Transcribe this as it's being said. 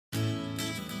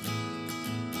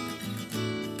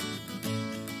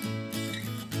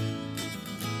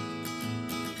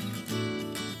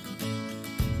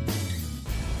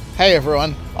Hey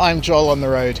everyone, I'm Joel on the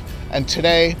road, and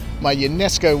today my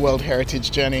UNESCO World Heritage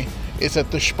journey is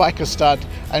at the Speicherstadt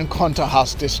and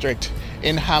Kontorhaus district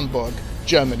in Hamburg,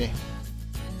 Germany.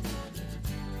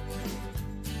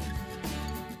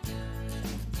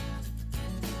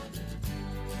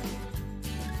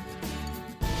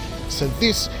 So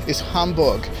this is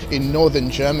Hamburg in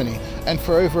northern Germany, and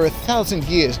for over 1,000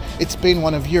 years it's been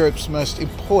one of Europe's most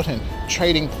important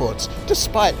trading ports,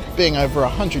 despite being over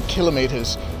 100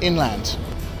 kilometers inland.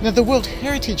 Now the World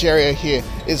Heritage area here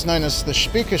is known as the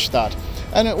Speicherstadt,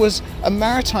 and it was a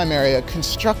maritime area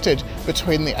constructed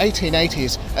between the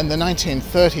 1880s and the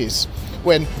 1930s,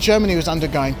 when Germany was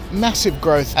undergoing massive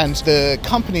growth and the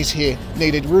companies here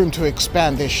needed room to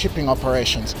expand their shipping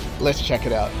operations. Let's check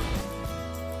it out.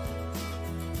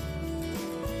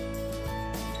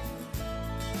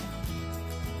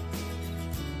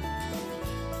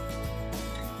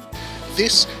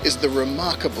 This is the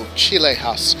remarkable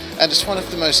Chilehaus, and it's one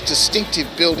of the most distinctive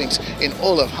buildings in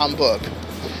all of Hamburg.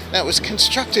 Now, it was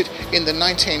constructed in the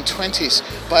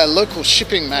 1920s by a local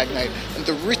shipping magnate and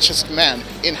the richest man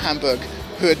in Hamburg,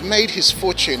 who had made his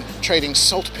fortune trading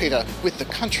saltpeter with the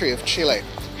country of Chile,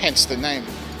 hence the name.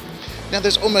 Now,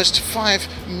 there's almost 5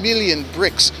 million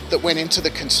bricks that went into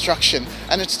the construction,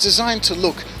 and it's designed to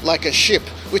look like a ship,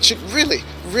 which it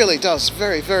really does,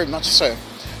 very much so.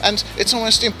 And it's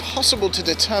almost impossible to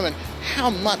determine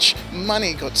how much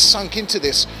money got sunk into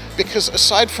this, because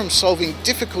aside from solving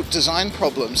difficult design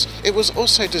problems, it was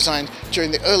also designed during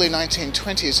the early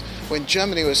 1920s when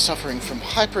Germany was suffering from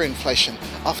hyperinflation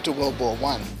after World War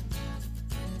I.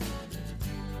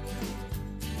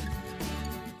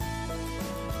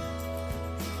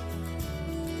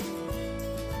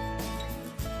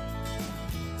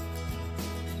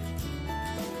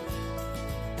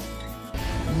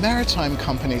 Maritime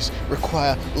companies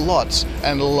require lots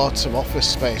and lots of office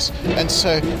space, and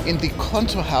so in the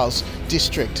Kontorhaus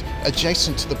district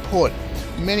adjacent to the port,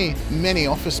 many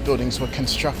office buildings were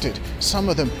constructed, some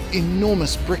of them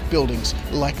enormous brick buildings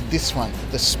like this one,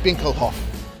 the Speicherstadt.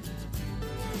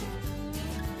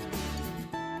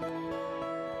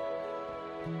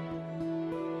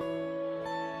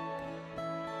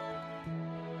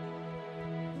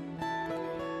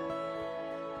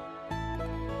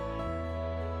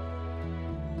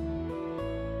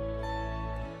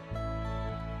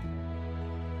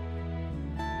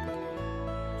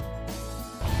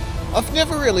 I've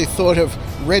never really thought of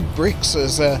red bricks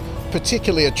as a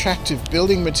particularly attractive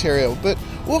building material, but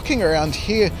walking around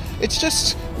here, it's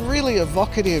just really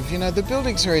evocative. You know, the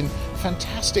buildings are in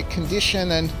fantastic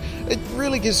condition, and it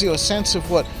really gives you a sense of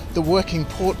what the working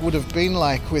port would have been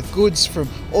like, with goods from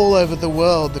all over the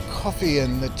world, the coffee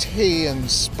and the tea and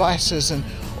spices and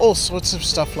all sorts of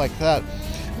stuff like that.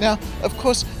 Now, of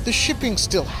course, the shipping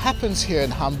still happens here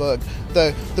in Hamburg,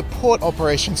 though the port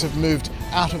operations have moved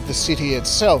out of the city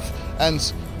itself,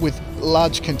 and with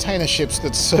large container ships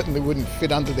that certainly wouldn't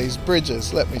fit under these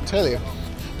bridges, let me tell you.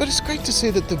 But it's great to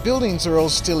see that the buildings are all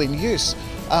still in use.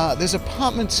 There's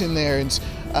apartments in there, and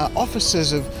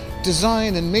offices of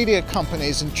design and media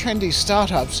companies and trendy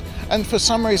startups, and for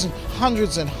some reason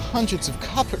hundreds and hundreds of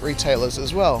carpet retailers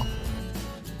as well.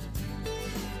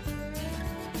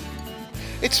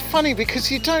 It's funny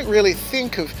because you don't really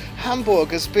think of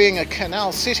Hamburg as being a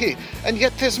canal city, and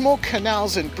yet there's more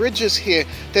canals and bridges here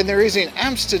than there is in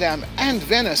Amsterdam and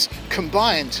Venice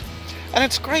combined. And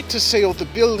it's great to see all the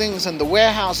buildings and the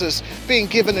warehouses being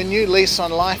given a new lease on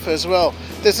life as well.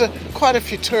 There's quite a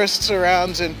few tourists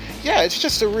around, and yeah, it's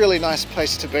just a really nice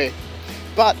place to be.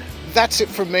 But that's it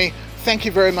from me. Thank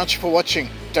you very much for watching.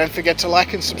 Don't forget to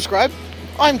like and subscribe.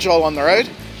 I'm Joel on the road,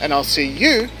 and I'll see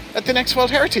you at the next World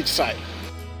Heritage site.